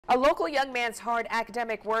A local young man's hard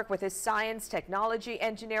academic work with his science, technology,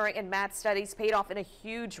 engineering, and math studies paid off in a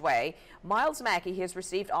huge way. Myles Mackie has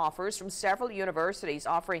received offers from several universities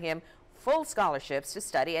offering him full scholarships to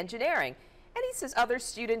study engineering. And he says other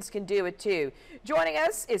students can do it too. Joining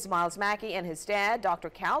us is Myles Mackie and his dad, Dr.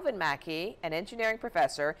 Calvin Mackie, an engineering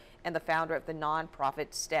professor and the founder of the nonprofit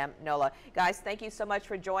STEM NOLA. Guys, thank you so much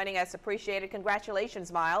for joining us. Appreciate it.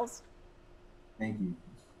 Congratulations, Myles. Thank you.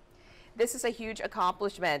 This is a huge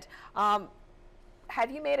accomplishment.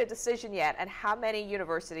 Have you made a decision yet, and how many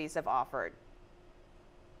universities have offered?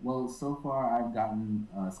 Well, so far I've gotten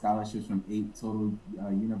scholarships from 8 total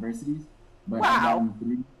universities, but wow.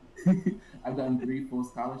 I've gotten three full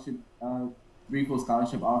scholarship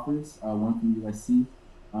offers. One from USC.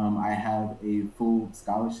 I have a full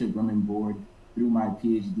scholarship room and board through my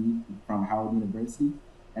PhD from Howard University,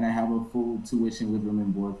 and I have a full tuition with room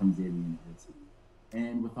and board from Xavier University.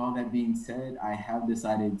 And with all that being said, I have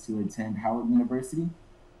decided to attend Howard University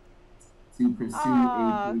to pursue a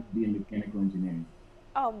PhD in mechanical engineering.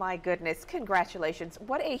 Oh my goodness, congratulations.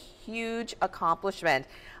 What a huge accomplishment.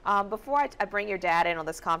 Before I bring your dad in on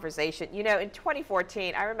this conversation, you know, in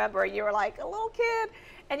 2014, I remember you were like a little kid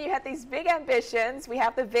and you had these big ambitions. We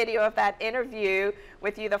have the video of that interview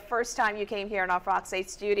with you the first time you came here in our Fox 8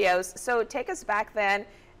 studios. So take us back then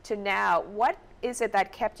to now. What is it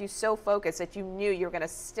that kept you so focused that you knew you were going to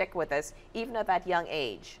stick with this, even at that young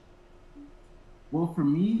age? Well, for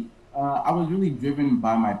me, I was really driven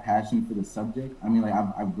by my passion for the subject. I mean, like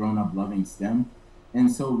I've grown up loving STEM.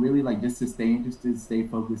 And so really like just to stay interested, stay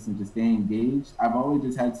focused, and to stay engaged, I've always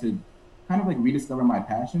just had to kind of like rediscover my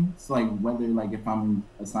passion. So like whether like if I'm in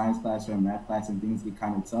a science class or a math class and things get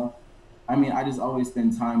kind of tough, I mean, I just always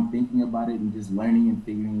spend time thinking about it and just learning and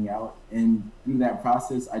figuring it out. And through that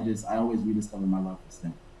process, I always rediscover my love for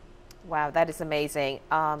STEM. Wow, that is amazing.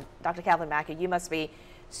 Dr. Calvin Mackie, you must be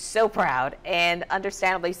so proud, and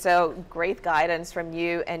understandably so. Great guidance from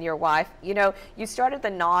you and your wife. You know, you started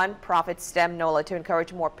the nonprofit STEM NOLA to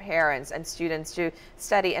encourage more parents and students to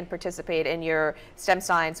study and participate in your STEM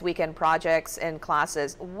science weekend projects and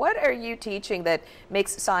classes. What are you teaching that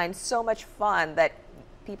makes science so much fun that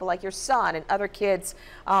people like your son and other kids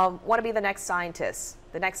want to be the next scientists,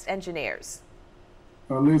 the next engineers?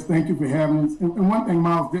 Liz, thank you for having us. And one thing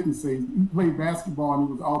Myles didn't say, he played basketball and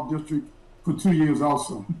he was all district for 2 years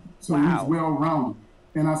also. So wow. He's well-rounded.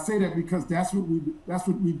 And I say that because that's what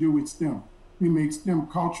we do with STEM. We make STEM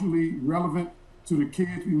culturally relevant to the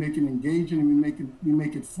kids. We make it engaging, and we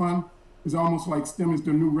make it fun. It's almost like STEM is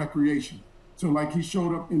the new recreation. So like he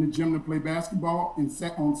showed up in the gym to play basketball and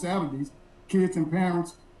on Saturdays, kids and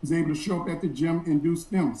parents was able to show up at the gym and do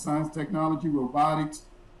STEM, science, technology, robotics,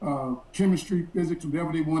 chemistry, physics,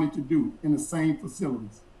 whatever they wanted to do in the same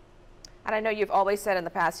facilities. And I know you've always said in the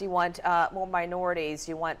past you want more minorities,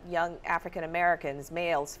 you want young African Americans,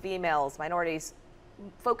 males, females, minorities,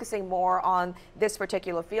 focusing more on this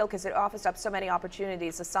particular field because it offers up so many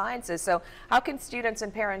opportunities to sciences. So how can students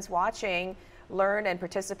and parents watching learn and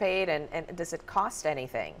participate, and does it cost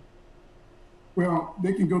anything? Well,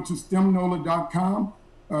 they can go to STEMNOLA.com.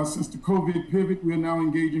 Since the COVID pivot, we're now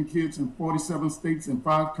engaging kids in 47 states and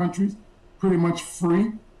 5 countries, pretty much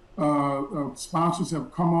free. Sponsors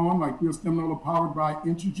have come on, like we're STEM NOLA powered by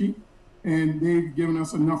Entergy, and they've given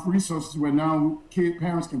us enough resources where now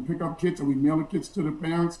parents can pick up kits, or we mail the kits to the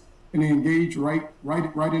parents, and they engage right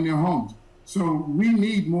in their homes. So we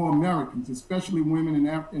need more Americans, especially women and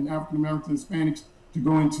African Americans, Hispanics, to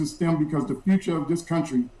go into STEM, because the future of this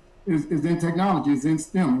country is in technology, is in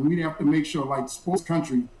STEM, and we have to make sure, like sports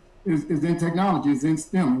country is in technology, is in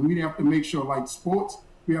STEM, and we have to make sure, like sports,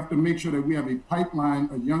 we have to make sure that we have a pipeline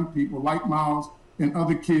of young people like Myles and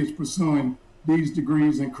other kids pursuing these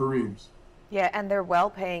degrees and careers. Yeah, and they're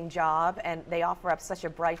well-paying job, and they offer up such a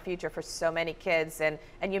bright future for so many kids, and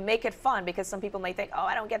you make it fun, because some people may think, oh,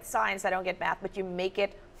 I don't get science, I don't get math, but you make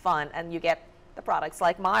it fun and you get the products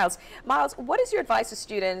like Myles. Myles, what is your advice to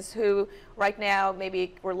students who right now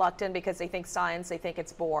maybe reluctant because they think science, they think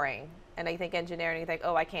it's boring, and they think engineering, they think,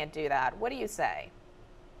 oh, I can't do that? What do you say?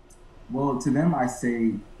 Well, to them, I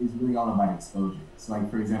say it's really all about exposure. So like,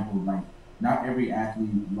 for example, like not every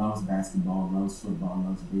athlete loves basketball, loves football,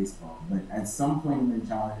 loves baseball, but at some point in their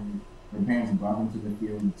childhood, their parents brought them to the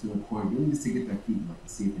field, to the court, really just to get their feet wet,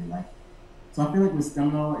 to see if they like it. So I feel like with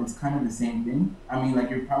STEM NOLA, it's kind of the same thing. I mean, like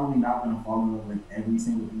you're probably not going to fall in love with every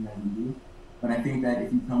single thing that you do, but I think that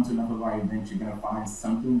if you come to enough of our events, you're going to find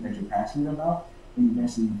something that you're passionate about, and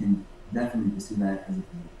eventually you can definitely pursue that as a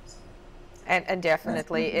career. And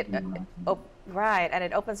definitely right, and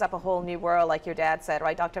it opens up a whole new world, like your dad said,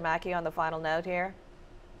 right, Dr. Mackie, on the final note here?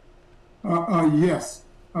 Yes,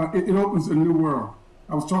 it opens a new world.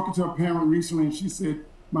 I was talking to a parent recently, and she said,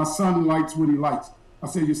 my son likes what he likes. I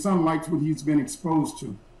said, your son likes what he's been exposed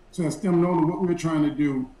to. So at STEM NOLA, what we're trying to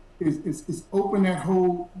do is open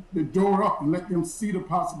the door up and let them see the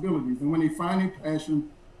possibilities. And when they find a passion,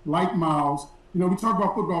 like Myles, we talk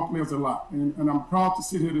about football players a lot, and I'm proud to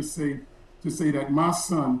sit here to say that my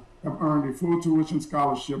son have earned a full tuition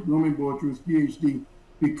scholarship, room and board through his PhD,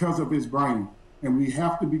 because of his brain. And we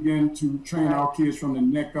have to begin to train our kids from the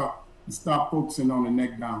neck up and stop focusing on the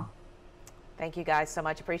neck down. Thank you guys so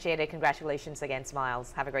much. Appreciate it. Congratulations again,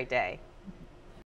 Myles. Have a great day.